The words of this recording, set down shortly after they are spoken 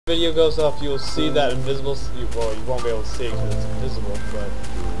video goes up, you'll see that invisible. Well, you won't be able to see it because it's invisible. But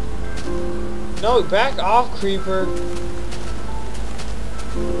no, back off, creeper.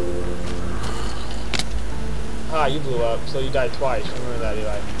 Ah, you blew up, so you died twice. Remember that,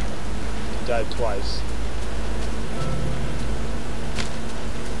 Eli. You died twice.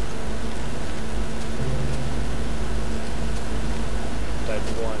 Died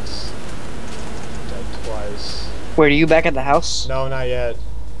once. Died twice. Wait, are you back at the house? No, not yet.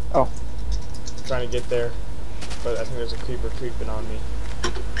 Oh. I'm trying to get there, but I think there's a creeper creeping on me.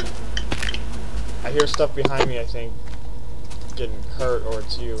 I hear stuff behind me, I think. Getting hurt, or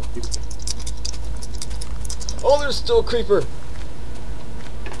it's you. Oh, there's still a creeper!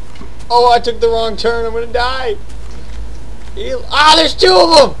 Oh, I took the wrong turn, I'm gonna die! Ah, there's two of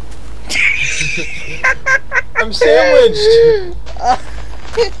them! I'm sandwiched!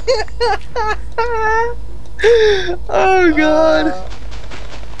 Oh god!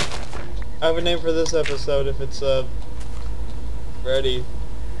 I have a name for this episode if it's ready.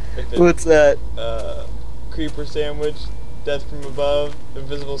 If What's that? Creeper sandwich, death from above,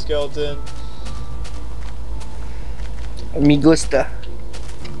 invisible skeleton. Me gusta.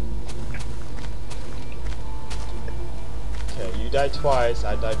 Okay, you died twice,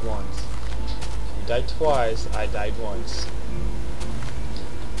 I died once. You died twice, I died once.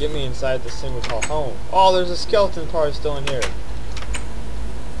 Get me inside this thing we call home. Oh, there's a skeleton part still in here.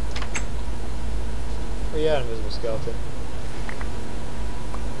 Where you at, invisible skeleton?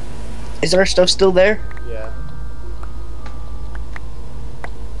 Is our stuff still there? Yeah.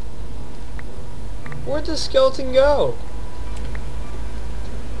 Where'd the skeleton go?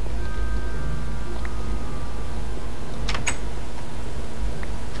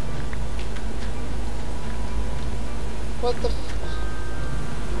 What the f—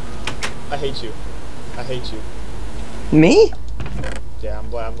 I hate you. I hate you. Me? Yeah, I'm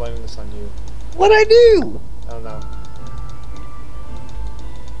blaming this on you. What'd I do? I don't know.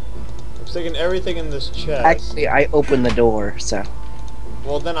 I'm sticking everything in this chest. Actually, I opened the door, so.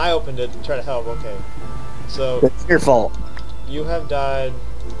 Well, then I opened it to try to help. Okay. So, It's your fault. you have died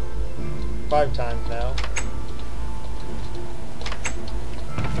 5 times now.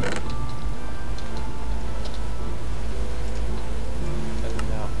 And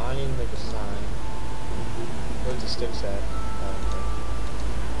now I need to make a sign. Where's the sticks at? Oh, okay.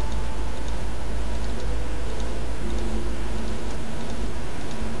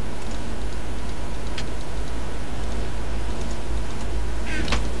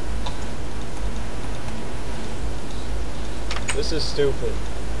 This is stupid.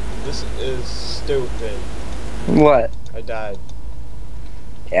 This is stupid. What? I died.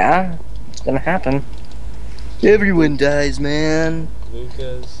 Yeah, it's gonna happen. Everyone dies, man.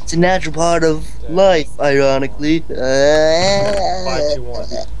 Luca's It's a natural part of dead. life, ironically. 5, 2, 1.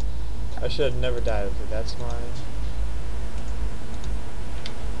 I should have never died. Okay, that's mine.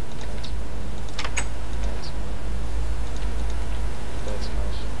 That's mine. That's mine.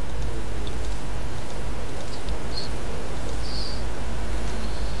 That's my that's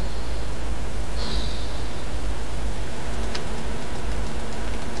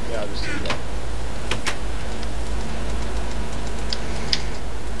yeah, I'll just do that.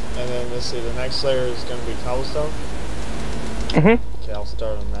 And then let's see, the next layer is going to be cobblestone. Mhm. Okay, I'll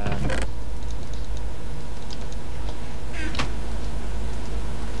start on that.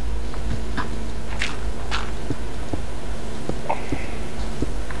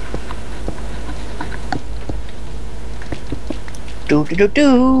 Do do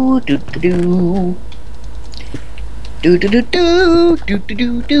do do do do do. Do do do do do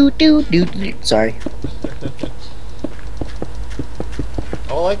do do do do do. Sorry.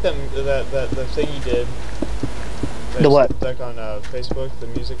 Oh, I like that the thing you did. The what? Like on Facebook, the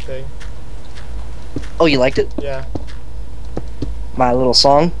music thing. Oh, you liked it? Yeah, My little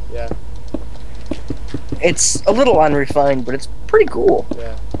song. yeah, It's a little unrefined, but it's pretty cool.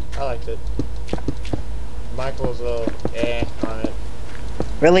 yeah. I liked it. Michael was a little on it.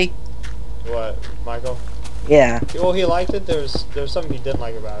 Really? What, Michael? Yeah. Well, he liked it. There's something he didn't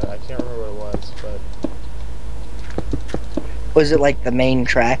like about it. I can't remember what it was, but Was it like the main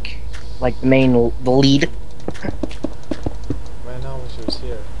track? Like the lead? man, I wish he was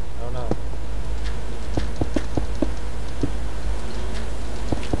here. I don't know.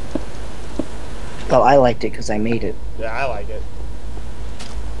 Well, I liked it because I made it. Yeah, I like it.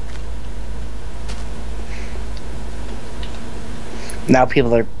 Now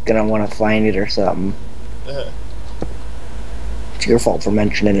people are gonna want to find it or something. It's your fault for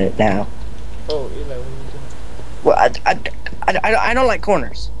mentioning it now. Oh, Eli, what are you doing? Well, I don't like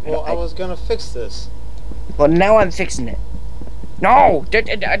corners. Well, I was gonna fix this. Well, now I'm fixing it. No!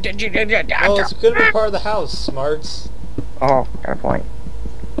 No, it's gonna be part of the house, smarts. Oh, got a point.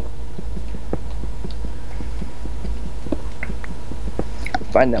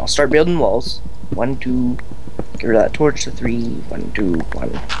 Fine, now start building walls. 1, 2. Get rid of that torch to 3. 1, 2,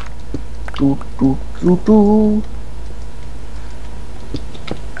 1. 2, 2, 2, 2.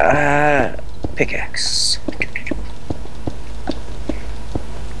 Pickaxe.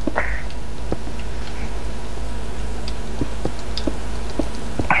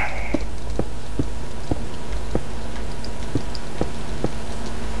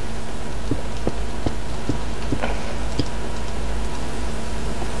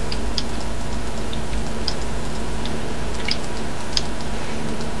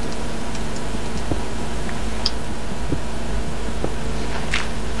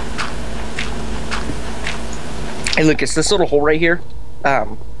 Hey Lucas, this little hole right here,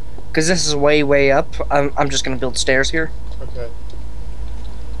 because this is way up, I'm just gonna build stairs here. Okay.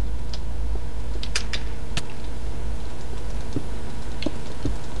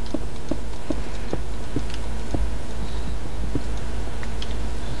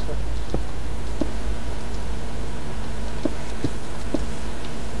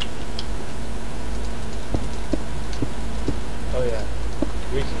 Oh yeah,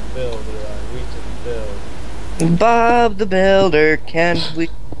 we can build, we can build. Bob the Builder, can we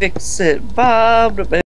fix it? Bob the Builder.